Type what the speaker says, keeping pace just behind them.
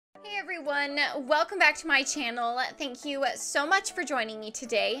everyone, welcome back to my channel. Thank you so much for joining me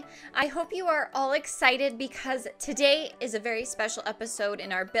today. I hope you are all excited because today is a very special episode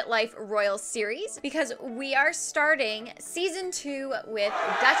in our BitLife Royal series because we are starting season 2 with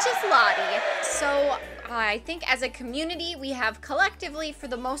Duchess Lottie. So I think as a community we have collectively for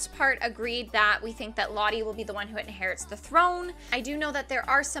the most part agreed that we think that Lottie will be the one who inherits the throne. I do know that there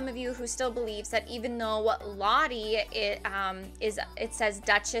are some of you who still believes that even though Lottie it says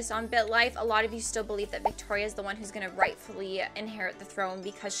Duchess on BitLife, a lot of you still believe that Victoria is the one who's going to rightfully inherit the throne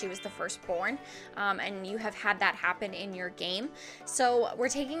because she was the firstborn, and you have had that happen in your game. So we're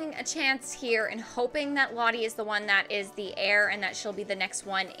taking a chance here and hoping that Lottie is the one that is the heir and that she'll be the next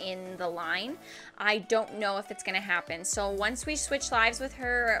one in the line. I don't know if it's going to happen. So once we switch lives with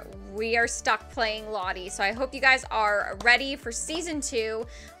her, we are stuck playing Lottie. So I hope you guys are ready for season 2.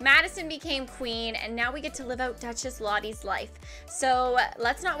 Madison became queen and now we get to live out Duchess Lottie's life. So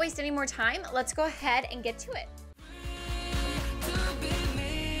let's not waste any more time. Let's go ahead and get to it.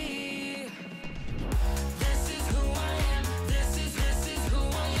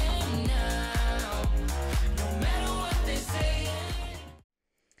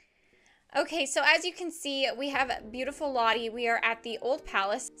 Okay, so as you can see, we have beautiful Lottie. We are at the old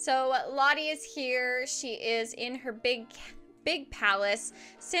palace. So Lottie is here. She is in her big palace.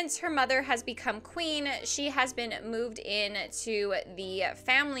 Since her mother has become queen, she has been moved in to the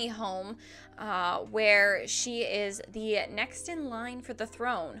family home where she is the next in line for the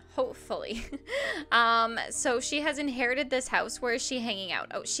throne, hopefully. So she has inherited this house. Where is she hanging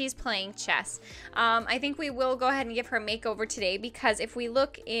out? Oh, she's playing chess. I think we will go ahead and give her a makeover today because if we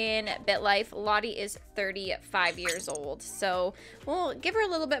look in BitLife, Lottie is 35 years old. So we'll give her a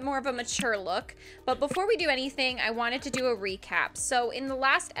little bit more of a mature look. But before we do anything, I wanted to do a recap. So in the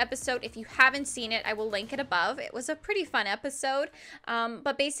last episode, if you haven't seen it, I will link it above. It was a pretty fun episode.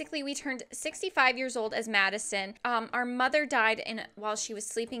 But basically we turned 65 years old as Madison. Our mother died while she was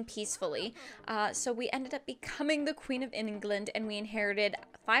sleeping peacefully. So we ended up becoming the Queen of England and we inherited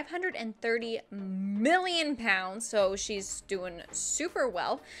 530 million pounds. So she's doing super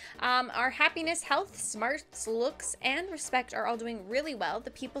well. Our happiness, health, smarts, looks, and respect are all doing really well.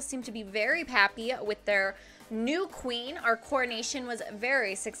 The people seem to be very happy with their new queen. Our coronation was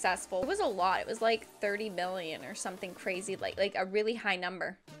very successful. It was a lot. It was like 30 million or something crazy, like a really high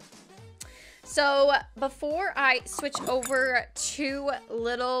number. So before I switch over to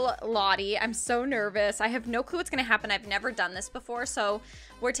little Lottie, I'm so nervous. I have no clue what's going to happen. I've never done this before, so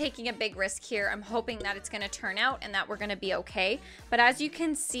we're taking a big risk here. I'm hoping that it's going to turn out and that we're going to be okay. But as you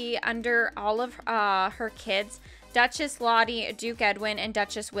can see under all of her kids, Duchess Lottie, Duke Edwin, and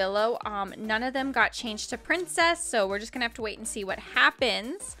Duchess Willow, none of them got changed to princess, so we're just gonna have to wait and see what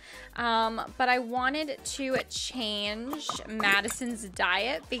happens. But I wanted to change Madison's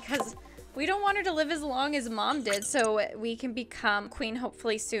diet because we don't want her to live as long as mom did, so we can become queen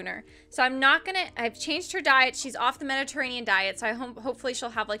hopefully sooner. So I've changed her diet. She's off the Mediterranean diet, so hopefully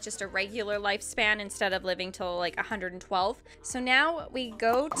she'll have like just a regular lifespan instead of living till like 112. So now we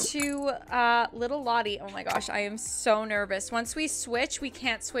go to little Lottie. Oh my gosh, I am so nervous. Once we switch, we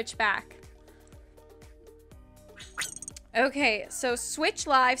can't switch back. Okay, so switch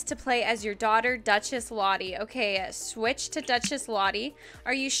lives to play as your daughter, Duchess Lottie. Okay, switch to Duchess Lottie.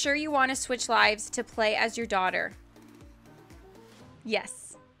 Are you sure you want to switch lives to play as your daughter?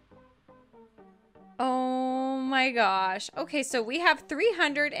 Yes. Oh my gosh. Okay, so we have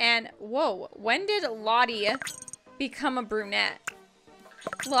 300 and... Whoa, when did Lottie become a brunette?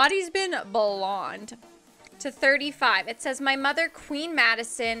 Lottie's been blonde. To 35. It says, my mother, Queen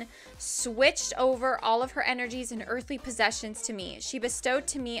Madison, switched over all of her energies and earthly possessions to me. She bestowed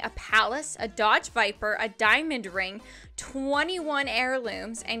to me a palace, a Dodge Viper, a diamond ring, 21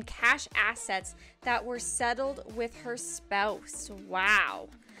 heirlooms, and cash assets that were settled with her spouse. Wow.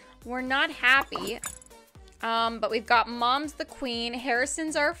 We're not happy. But we've got mom's the queen.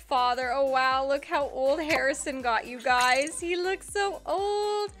 Harrison's our father. Oh, wow. Look how old Harrison got, you guys. He looks so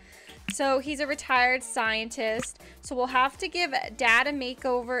old. So he's a retired scientist. So we'll have to give dad a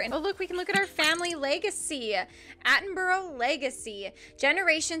makeover. And oh, look, we can look at our family legacy. Attenborough legacy.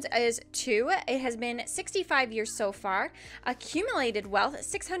 Generations is 2. It has been 65 years so far. Accumulated wealth,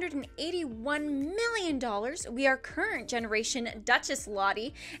 $681 million. We are current generation Duchess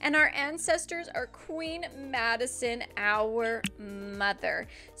Lottie. And our ancestors are Queen Madison, our mother.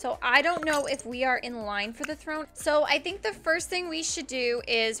 So I don't know if we are in line for the throne. So I think the first thing we should do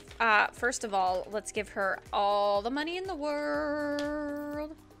is, first of all, let's give her all the money in the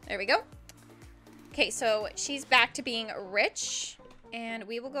world. There we go. Okay, so she's back to being rich, and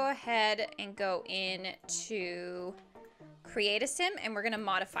we will go ahead and go into create a sim and we're gonna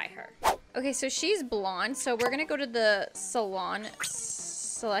modify her. Okay, so she's blonde, so we're gonna go to the salon,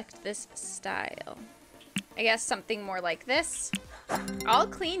 select this style. I guess something more like this. All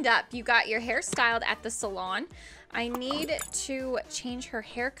cleaned up. You got your hair styled at the salon. I need to change her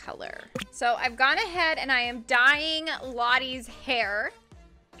hair color. So I've gone ahead and I am dyeing Lottie's hair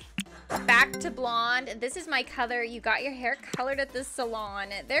back to blonde. This is my color. You got your hair colored at the salon.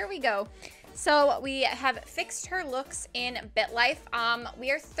 There we go. So we have fixed her looks in BitLife.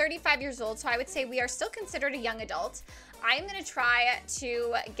 We are 35 years old, so I would say we are still considered a young adult. I'm gonna try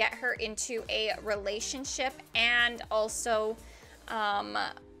to get her into a relationship and also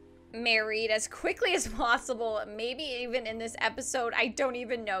married as quickly as possible, maybe even in this episode. I don't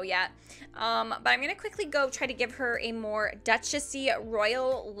even know yet. But I'm gonna quickly go try to give her a more duchessy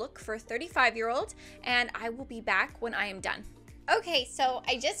royal look for a 35-year-old, and I will be back when I am done. Okay, so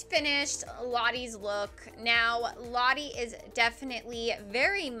I just finished Lottie's look. Now, Lottie is definitely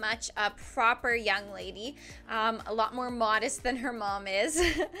very much a proper young lady, a lot more modest than her mom is.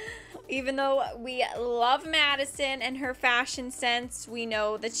 Even though we love Madison and her fashion sense, we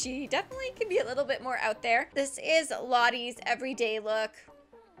know that she definitely can be a little bit more out there. This is Lottie's everyday look.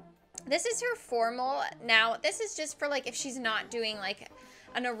 This is her formal. Now, this is just for like if she's not doing like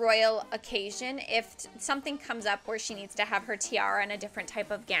on a royal occasion. If something comes up where she needs to have her tiara and a different type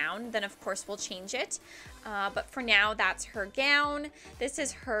of gown, then of course we'll change it. But for now, that's her gown. This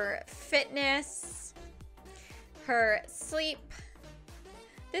is her fitness, her sleep.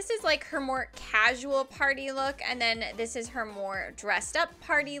 This is like her more casual party look, and then this is her more dressed up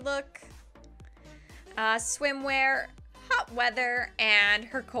party look. Swimwear, hot weather, and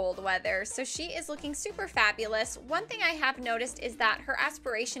her cold weather. So she is looking super fabulous. One thing I have noticed is that her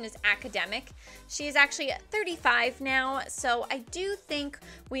aspiration is academic. She is actually 35 now, so I do think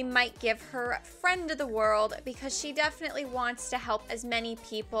we might give her friend of the world because she definitely wants to help as many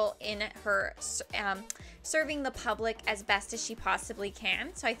people in her serving the public as best as she possibly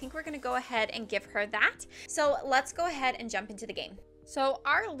can. So I think we're gonna go ahead and give her that. So let's go ahead and jump into the game. So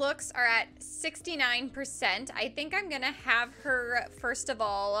our looks are at 69%. I think I'm gonna have her, first of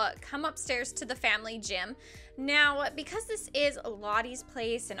all, come upstairs to the family gym. Now, because this is Lottie's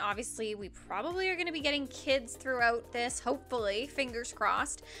place, and obviously we probably are gonna be getting kids throughout this, hopefully, fingers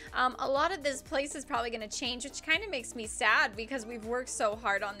crossed, a lot of this place is probably gonna change, which kind of makes me sad because we've worked so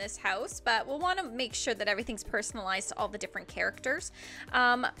hard on this house, but we'll wanna make sure that everything's personalized to all the different characters.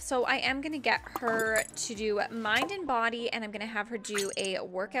 So I am gonna get her to do mind and body, and I'm gonna have her do a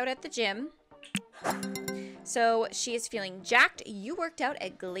workout at the gym. So she is feeling jacked. You worked out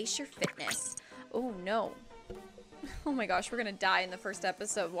at Glacier Fitness. Oh no. Oh my gosh, we're gonna die in the first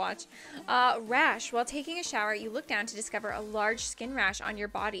episode, watch. Rash. While taking a shower, you look down to discover a large skin rash on your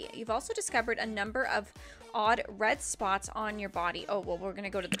body. You've also discovered a number of odd red spots on your body. Oh, well, we're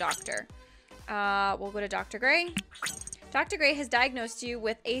gonna go to the doctor. We'll go to Dr. Gray. Dr. Gray has diagnosed you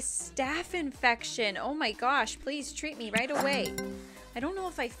with a staph infection. Oh my gosh, please treat me right away. I don't know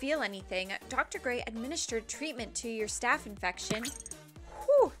if I feel anything. Dr. Gray administered treatment to your staph infection.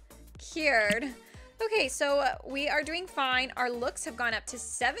 Whew, cured. Okay, so we are doing fine. Our looks have gone up to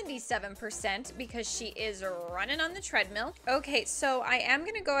 77% because she is running on the treadmill. Okay, so I am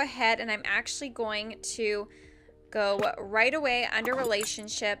gonna go ahead and I'm actually going to go right away under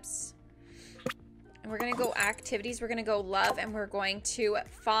relationships. And we're gonna go activities, we're gonna go love, and we're going to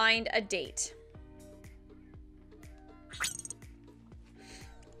find a date.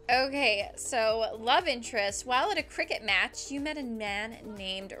 Okay, so love interest. While at a cricket match, you met a man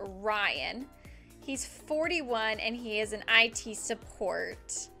named Ryan. He's 41 and he is an IT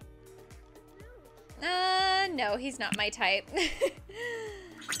support. No, he's not my type.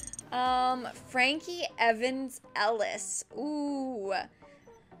 Frankie Evans Ellis. Ooh.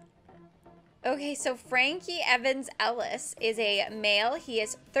 Okay, so Frankie Evans Ellis is a male. He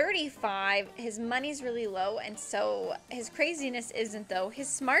is 35. His money's really low, and so his craziness isn't, though. His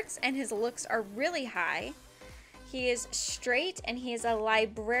smarts and his looks are really high. He is straight, and he is a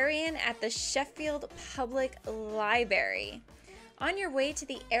librarian at the Sheffield Public Library. On your way to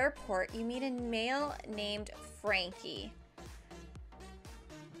the airport, you meet a male named Frankie.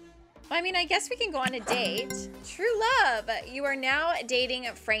 I mean, I guess we can go on a date. True love. You are now dating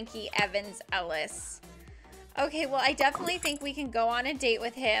Frankie Evans Ellis. Okay, well, I definitely think we can go on a date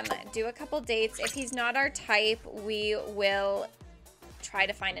with him, do a couple dates. If he's not our type, we will try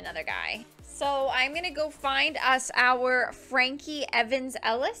to find another guy. So I'm gonna go find us our Frankie Evans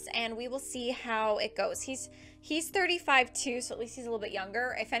Ellis, and we will see how it goes. He's 35 too, so at least he's a little bit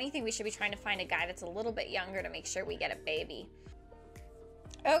younger. If anything, we should be trying to find a guy that's a little bit younger to make sure we get a baby.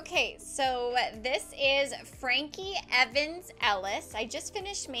 Okay, so this is Frankie Evans Ellis. I just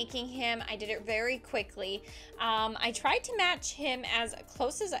finished making him. I did it very quickly. I tried to match him as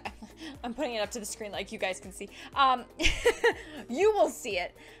close as I'm putting it up to the screen like you guys can see. You will see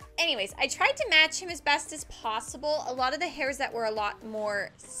it. Anyways, I tried to match him as best as possible. A lot of the hairs that were a lot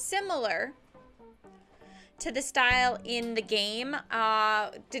more similar to the style in the game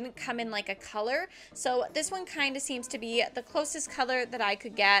didn't come in like a color, so this one kind of seems to be the closest color that I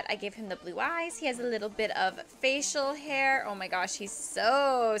could get. I gave him the blue eyes. He has a little bit of facial hair. Oh my gosh, he's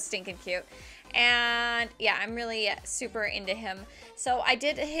so stinking cute. And yeah, I'm really super into him. So I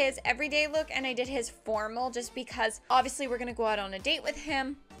did his everyday look and I did his formal, just because obviously we're gonna go out on a date with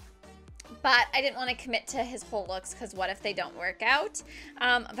him. But I didn't want to commit to his whole looks because what if they don't work out?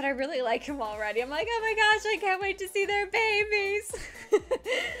 But I really like him already. I'm like, oh my gosh, I can't wait to see their babies.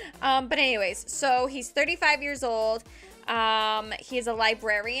 But anyways, so he's 35 years old. He is a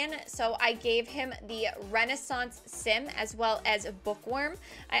librarian, so I gave him the Renaissance Sim as well as Bookworm.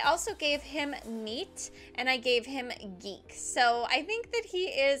 I also gave him Neat and I gave him Geek. So I think that he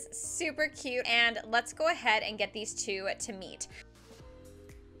is super cute, and let's go ahead and get these two to meet.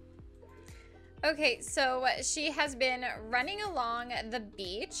 Okay, so she has been running along the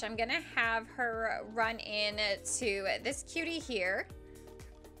beach. I'm gonna have her run in to this cutie here.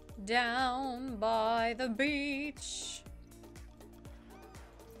 Down by the beach.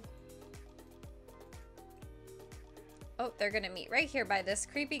 Oh, they're gonna meet right here by this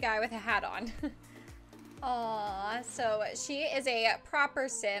creepy guy with a hat on. Aw, so she is a proper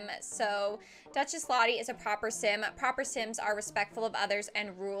sim. So Duchess Lottie is a proper sim. Proper sims are respectful of others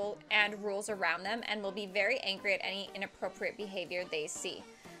and rules around them, and will be very angry at any inappropriate behavior they see.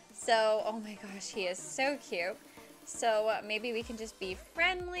 So, oh my gosh, he is so cute. So maybe we can just be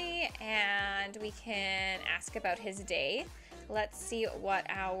friendly and we can ask about his day. Let's see what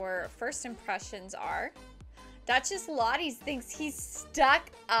our first impressions are. Duchess Lottie thinks he's stuck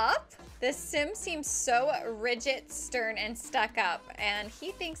up. This sim seems so rigid, stern, and stuck up, and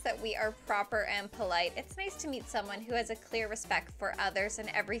he thinks that we are proper and polite. It's nice to meet someone who has a clear respect for others and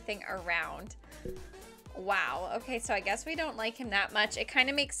everything around. Wow, okay, so I guess we don't like him that much. It kind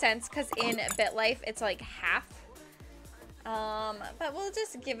of makes sense because in BitLife, it's like half. But we'll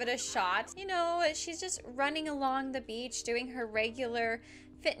just give it a shot. You know, she's just running along the beach, doing her regular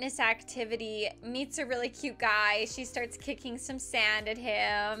fitness activity, meets a really cute guy. She starts kicking some sand at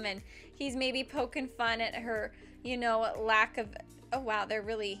him, and he's maybe poking fun at her, you know, lack of... Oh, wow, they're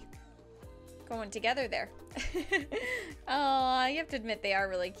really going together there. Oh, you have to admit they are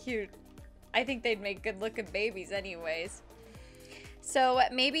really cute. I think they'd make good-looking babies anyways. So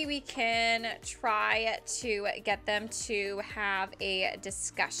maybe we can try to get them to have a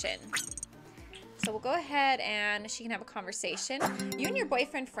discussion. So we'll go ahead and she can have a conversation. You and your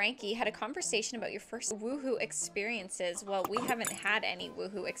boyfriend Frankie had a conversation about your first woohoo experiences. Well, we haven't had any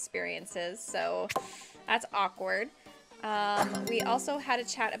woohoo experiences, so that's awkward. We also had a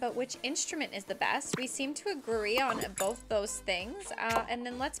chat about which instrument is the best. We seem to agree on both those things. And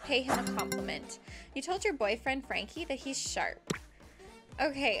then let's pay him a compliment. You told your boyfriend Frankie that he's sharp.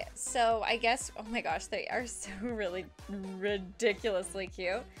 Okay, so I guess, oh my gosh, they are so really ridiculously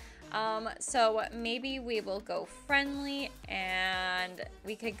cute. So maybe we will go friendly, and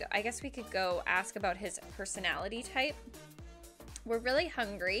we could go, I guess we could go ask about his personality type. We're really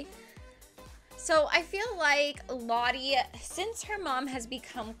hungry. So I feel like Lottie, since her mom has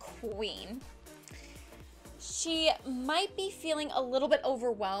become queen, she might be feeling a little bit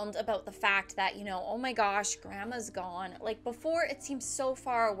overwhelmed about the fact that, you know, oh my gosh, grandma's gone. Like before, it seems so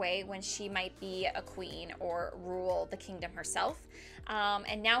far away when she might be a queen or rule the kingdom herself.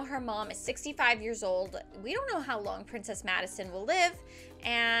 And now her mom is 65 years old. We don't know how long Princess Madison will live.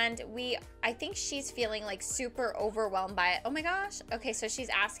 And I think she's feeling like super overwhelmed by it. Oh my gosh. Okay, so she's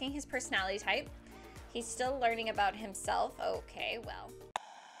asking his personality type. He's still learning about himself. Okay, well.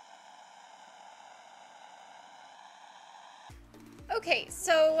 Okay,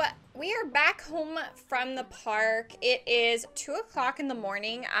 so we are back home from the park. It is 2 o'clock in the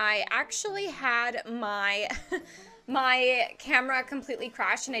morning. I actually had my my camera completely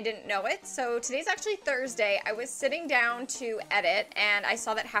crashed and I didn't know it. So today's actually Thursday. I was sitting down to edit and I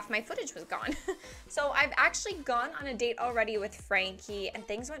saw that half my footage was gone. So I've actually gone on a date already with Frankie and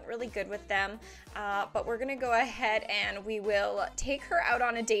things went really good with them. But we're gonna go ahead and we will take her out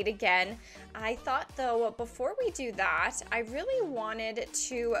on a date again. I thought though, before we do that, I really wanted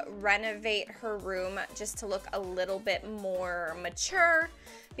to renovate her room just to look a little bit more mature,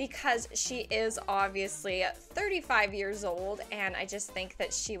 because she is obviously 35 years old and I just think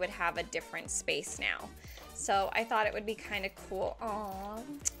that she would have a different space now. So I thought it would be kind of cool. Aw,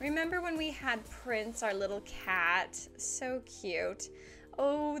 remember when we had Prince, our little cat? So cute.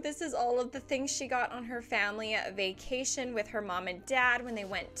 Oh, this is all of the things she got on her family vacation with her mom and dad when they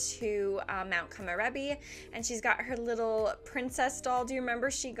went to Mount Kamarebi. And she's got her little princess doll. Do you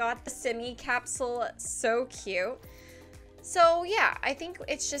remember she got the Simmy capsule? So cute. So yeah, I think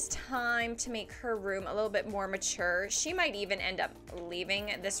it's just time to make her room a little bit more mature. She might even end up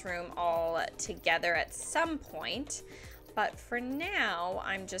leaving this room all together at some point. But for now,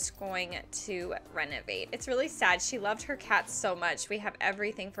 I'm just going to renovate. It's really sad. She loved her cat so much. We have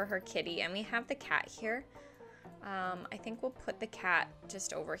everything for her kitty, and we have the cat here. I think we'll put the cat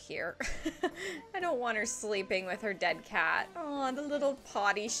just over here. I don't want her sleeping with her dead cat. Oh, the little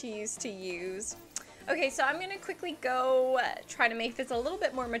potty she used to use. Okay, so I'm gonna quickly go try to make this a little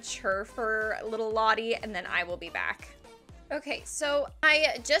bit more mature for little Lottie, and then I will be back. Okay, so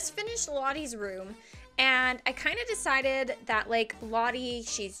I just finished Lottie's room, and I kind of decided that, like, Lottie,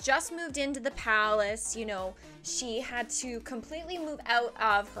 she's just moved into the palace, you know, she had to completely move out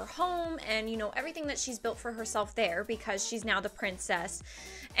of her home and, you know, everything that she's built for herself there because she's now the princess.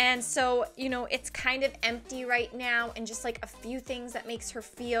 And so, you know, it's kind of empty right now and just like a few things that makes her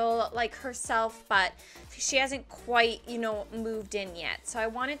feel like herself, but she hasn't quite, you know, moved in yet. So I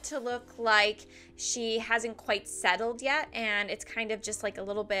want it to look like she hasn't quite settled yet, and it's kind of just like a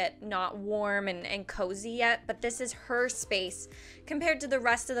little bit not warm and cozy yet, but this is her space compared to the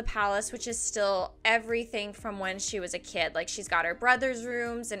rest of the palace, which is still everything from when she was a kid. Like, she's got her brother's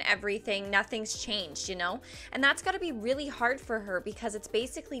rooms and everything. Nothing's changed, you know? And that's got to be really hard for her because it's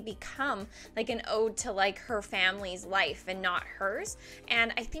basically become like an ode to like her family's life and not hers.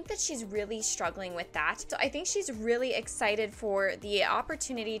 And I think that she's really struggling with that. So I think she's really excited for the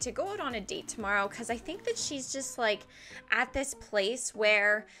opportunity to go out on a date tomorrow, because I think that she's just like at this place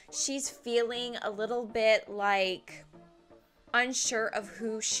where she's feeling a little bit like unsure of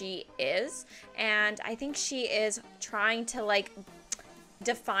who she is, and I think she is trying to like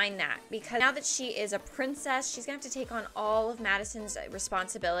define that, because now that she is a princess, she's gonna have to take on all of Madison's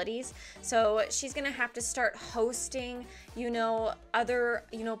responsibilities. So she's gonna have to start hosting, you know, other,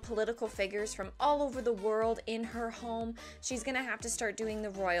 you know, political figures from all over the world in her home. She's gonna have to start doing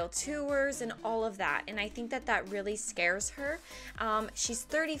the royal tours and all of that, and I think that that really scares her. She's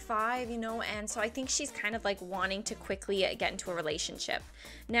 35, you know, and so I think she's kind of like wanting to quickly get into a relationship.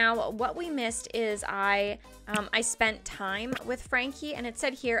 Now, what we missed is I spent time with Frankie, and it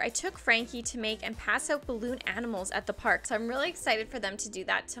said here, I took Frankie to make and pass out balloon animals at the park. So I'm really excited for them to do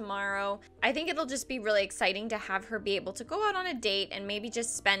that tomorrow. I think it'll just be really exciting to have her be able to go out on a date and maybe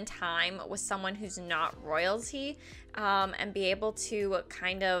just spend time with someone who's not royalty, and be able to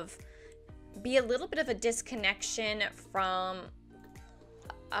kind of be a little bit of a disconnection from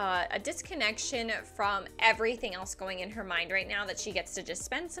everything else going in her mind right now, that she gets to just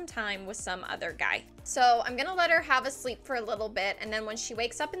spend some time with some other guy. So I'm gonna let her have a sleep for a little bit, and then when she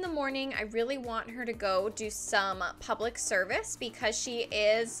wakes up in the morning, I really want her to go do some public service, because she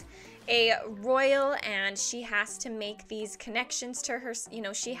is a royal and she has to make these connections to her, you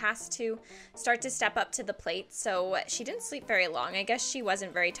know, she has to start to step up to the plate. So she didn't sleep very long. I guess she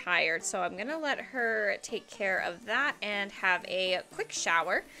wasn't very tired. So I'm gonna let her take care of that and have a quick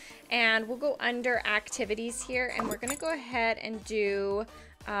shower, and we'll go under activities here, and we're gonna go ahead and do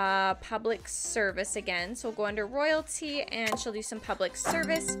public service again. So we'll go under royalty, and she'll do some public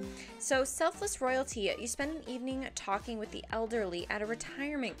service. So selfless royalty, you spend an evening talking with the elderly at a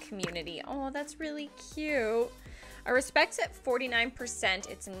retirement community. Oh, that's really cute. Our respect's at 49%.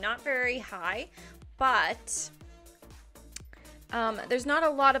 It's not very high, but there's not a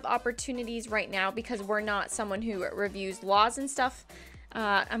lot of opportunities right now because we're not someone who reviews laws and stuff.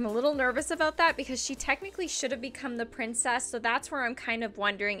 I'm a little nervous about that because she technically should have become the princess, so that's where I'm kind of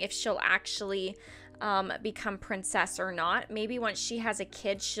wondering if she'll actually become princess or not. Maybe once she has a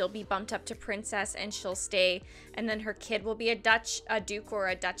kid, she'll be bumped up to princess and she'll stay, and then her kid will be a duke or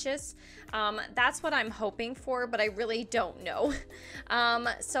a duchess. That's what I'm hoping for, but I really don't know.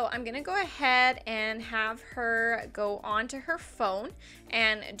 So I'm gonna go ahead and have her go onto her phone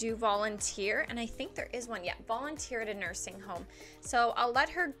and do volunteer, and I think there is one, yeah, volunteer at a nursing home. So I'll let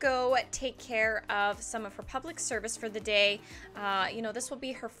her go take care of some of her public service for the day. You know, this will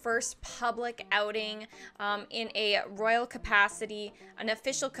be her first public outing in a royal capacity, an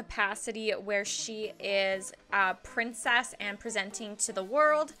official capacity where she is a princess and presenting to the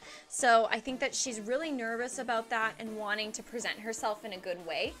world. So I think that she's really nervous about that and wanting to present herself in a good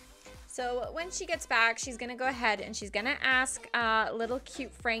way. So when she gets back, she's gonna go ahead and she's gonna ask little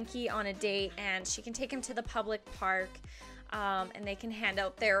cute Frankie on a date, and she can take him to the public park. and they can hand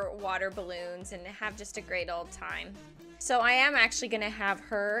out their water balloons and have just a great old time. So I am actually gonna have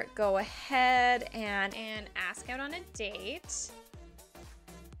her go ahead and ask out on a date.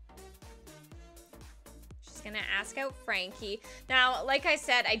 Gonna ask out Frankie. Now, like I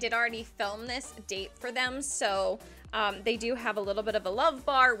said, I did already film this date for them, so they do have a little bit of a love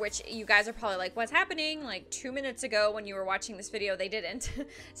bar, which you guys are probably like, what's happening? Like 2 minutes ago when you were watching this video, they didn't.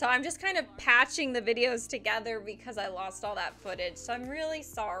 So I'm just kind of patching the videos together because I lost all that footage, so I'm really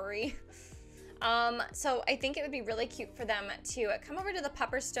sorry. So I think it would be really cute for them to come over to the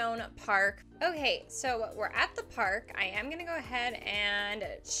Pepperstone Park. Okay, so we're at the park. I am gonna go ahead and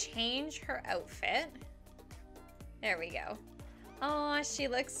change her outfit. There we go. Oh, she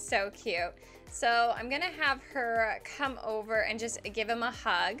looks so cute. So I'm gonna have her come over and just give him a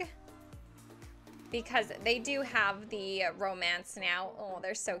hug because they do have the romance now. Oh,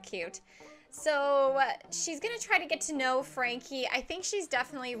 they're so cute. So she's gonna try to get to know Frankie. I think she's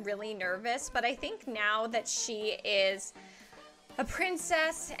definitely really nervous, but I think now that she is a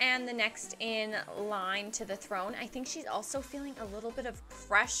princess and the next in line to the throne, I think she's also feeling a little bit of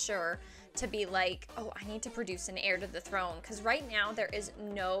pressure to be like, oh, I need to produce an heir to the throne, because right now there is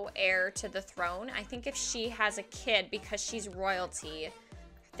no heir to the throne. I think if she has a kid, because she's royalty,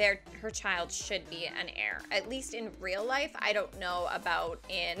 her child should be an heir, at least in real life. I don't know about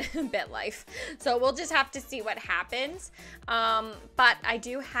in BitLife, so we'll just have to see what happens. But I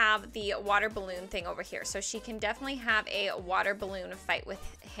do have the water balloon thing over here, so she can definitely have a water balloon fight with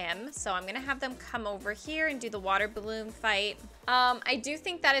him. So I'm gonna have them come over here and do the water balloon fight. I do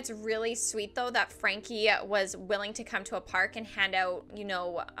think that it's really sweet though that Frankie was willing to come to a park and hand out, you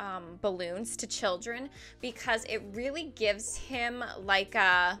know, balloons to children, because it really gives him like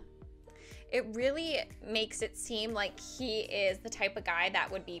it really makes it seem like he is the type of guy that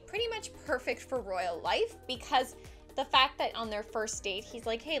would be pretty much perfect for royal life, because the fact that on their first date, he's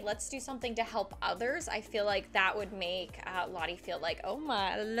like, hey, let's do something to help others. I feel like that would make Lottie feel like, oh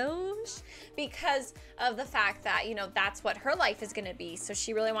my gosh, because of the fact that, you know, that's what her life is going to be. So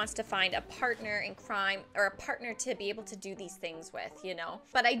she really wants to find a partner in crime, or a partner to be able to do these things with, you know.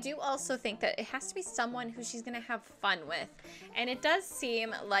 But I do also think that it has to be someone who she's going to have fun with. And it does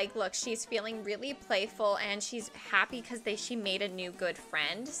seem like, look, she's feeling really playful and she's happy because she made a new good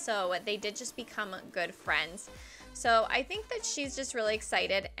friend. So they did just become good friends. So I think that she's just really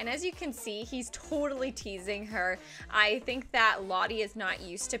excited. And as you can see, he's totally teasing her. I think that Lottie is not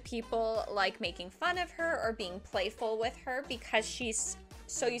used to people like making fun of her or being playful with her, because she's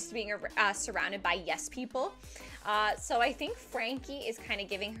so used to being surrounded by yes people. So I think Frankie is kind of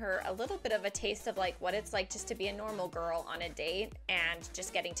giving her a little bit of a taste of like what it's like just to be a normal girl on a date and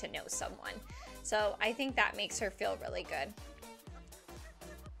just getting to know someone. So I think that makes her feel really good.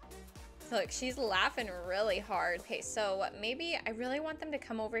 Look, she's laughing really hard. Okay, so maybe I really want them to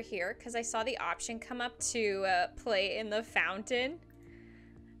come over here because I saw the option come up to play in the fountain.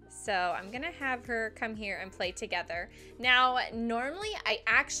 So I'm gonna have her come here and play together. Now, normally I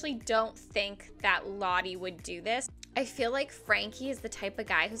actually don't think that Lottie would do this. I feel like Frankie is the type of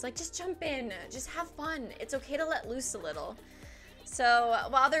guy who's like, just jump in, just have fun. It's okay to let loose a little. So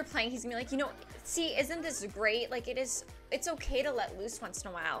while they're playing, he's gonna be like, you know, see, isn't this great? Like it's okay to let loose once in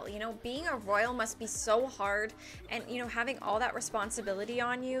a while. You know, being a royal must be so hard, and, you know, having all that responsibility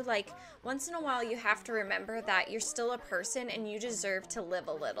on you, like once in a while you have to remember that you're still a person and you deserve to live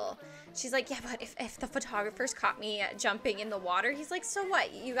a little. She's like, yeah, but if the photographers caught me jumping in the water, he's like, so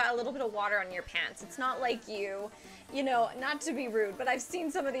what? You got a little bit of water on your pants. It's not like you know, not to be rude, but I've seen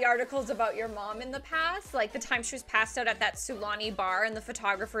some of the articles about your mom in the past, like the time she was passed out at that Sulani bar and the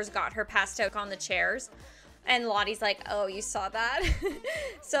photographers got her passed out on the chairs. And Lottie's like, oh, you saw that?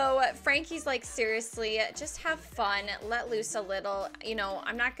 So Frankie's like, seriously, just have fun, let loose a little. You know,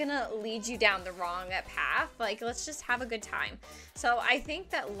 I'm not gonna lead you down the wrong path. Like, let's just have a good time. So I think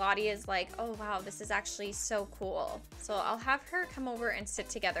that Lottie is like, oh, wow, this is actually so cool. So I'll have her come over and sit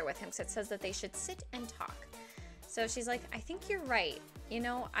together with him. So it says that they should sit and talk. So she's like, I think you're right. You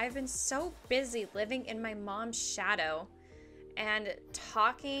know, I've been so busy living in my mom's shadow and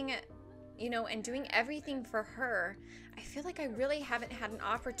talking, you know, and doing everything for her. I feel like I really haven't had an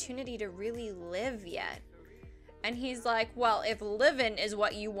opportunity to really live yet. And he's like, well, if living is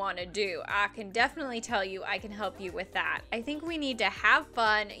what you want to do, I can definitely tell you I can help you with that. I think we need to have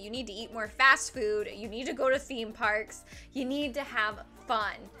fun. You need to eat more fast food. You need to go to theme parks. You need to have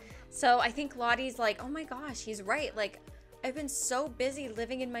fun. So I think Lottie's like, oh my gosh, he's right. Like, I've been so busy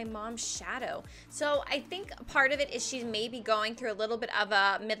living in my mom's shadow. So I think part of it is she's maybe going through a little bit of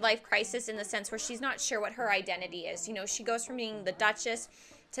a midlife crisis, in the sense where she's not sure what her identity is. You know, she goes from being the Duchess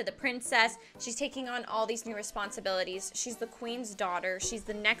to the princess. She's taking on all these new responsibilities. She's the queen's daughter. She's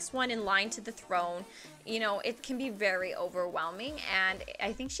the next one in line to the throne. You know, it can be very overwhelming, and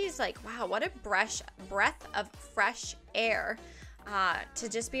I think she's like, wow, what a breath of fresh air to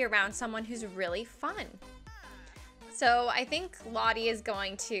just be around someone who's really fun. So I think Lottie is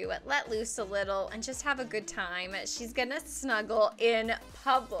going to let loose a little and just have a good time. She's gonna snuggle in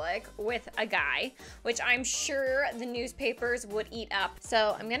public with a guy, which I'm sure the newspapers would eat up.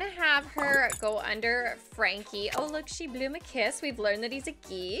 So I'm gonna have her go under Frankie. Oh, look, she blew him a kiss. We've learned that he's a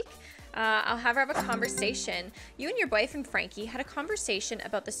geek. I'll have her have a conversation. You and your boyfriend Frankie had a conversation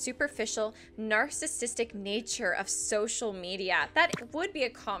about the superficial, narcissistic nature of social media. That would be a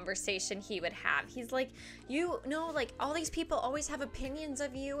conversation he would have. He's like, you know, like all these people always have opinions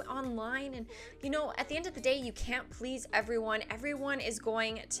of you online, and you know, at the end of the day, you can't please everyone. Everyone is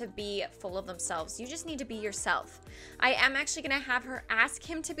going to be full of themselves. You just need to be yourself. I am actually gonna have her ask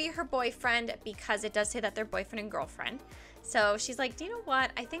him to be her boyfriend because it does say that they're boyfriend and girlfriend. So she's like, do you know what?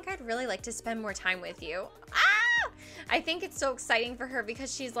 I think I'd really like to spend more time with you. Ah! I think it's so exciting for her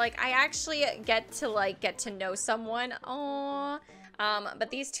because she's like, I actually get to know someone. Aww. But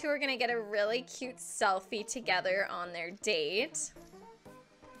these two are gonna get a really cute selfie together on their date.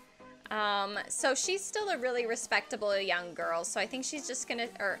 So she's still a really respectable young girl. So I think she's just gonna,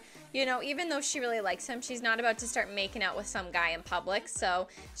 or, you know, even though she really likes him, she's not about to start making out with some guy in public. So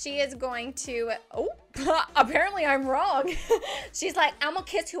she is going to, oh, apparently I'm wrong. She's like, I'm gonna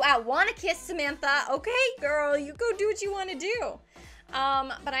kiss who I want to kiss, Samantha. Okay, girl, you go do what you want to do.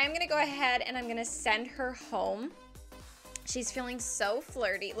 But I am gonna go ahead and I'm gonna send her home. She's feeling so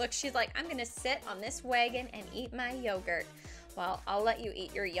flirty. Look, she's like, I'm gonna sit on this wagon and eat my yogurt. Well, I'll let you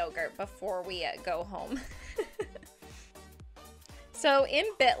eat your yogurt before we go home. So in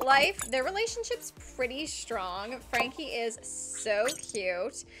BitLife, their relationship's pretty strong. Frankie is so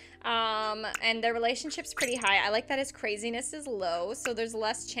cute. And their relationship's pretty high. I like that his craziness is low, so there's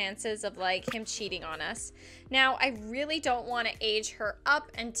less chances of like him cheating on us. Now, I really don't want to age her up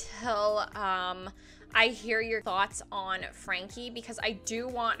until I hear your thoughts on Frankie, because I do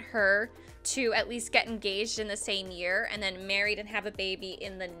want her to at least get engaged in the same year and then married and have a baby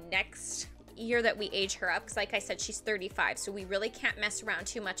in the next year that we age her up, because like I said, she's 35, so we really can't mess around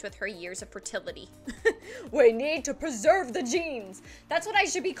too much with her years of fertility. We need to preserve the genes. That's what I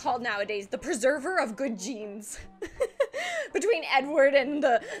should be called nowadays, the preserver of good genes. Between Edward and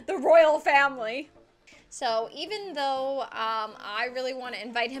the royal family. So even though I really want to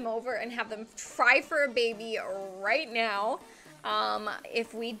invite him over and have them try for a baby right now,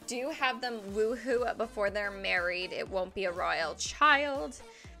 if we do have them woohoo before they're married, it won't be a royal child.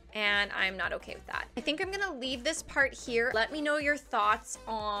 And I'm not okay with that. I think I'm gonna leave this part here. Let me know your thoughts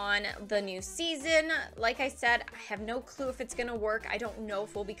on the new season. Like I said, I have no clue if it's gonna work. I don't know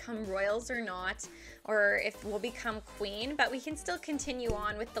if we'll become royals or not, or if we'll become queen, but we can still continue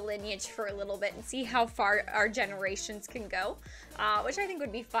on with the lineage for a little bit and see how far our generations can go, which I think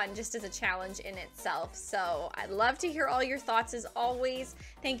would be fun just as a challenge in itself. So I'd love to hear all your thoughts as always.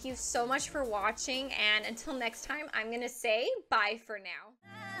 Thank you so much for watching, and until next time, I'm gonna say bye for now.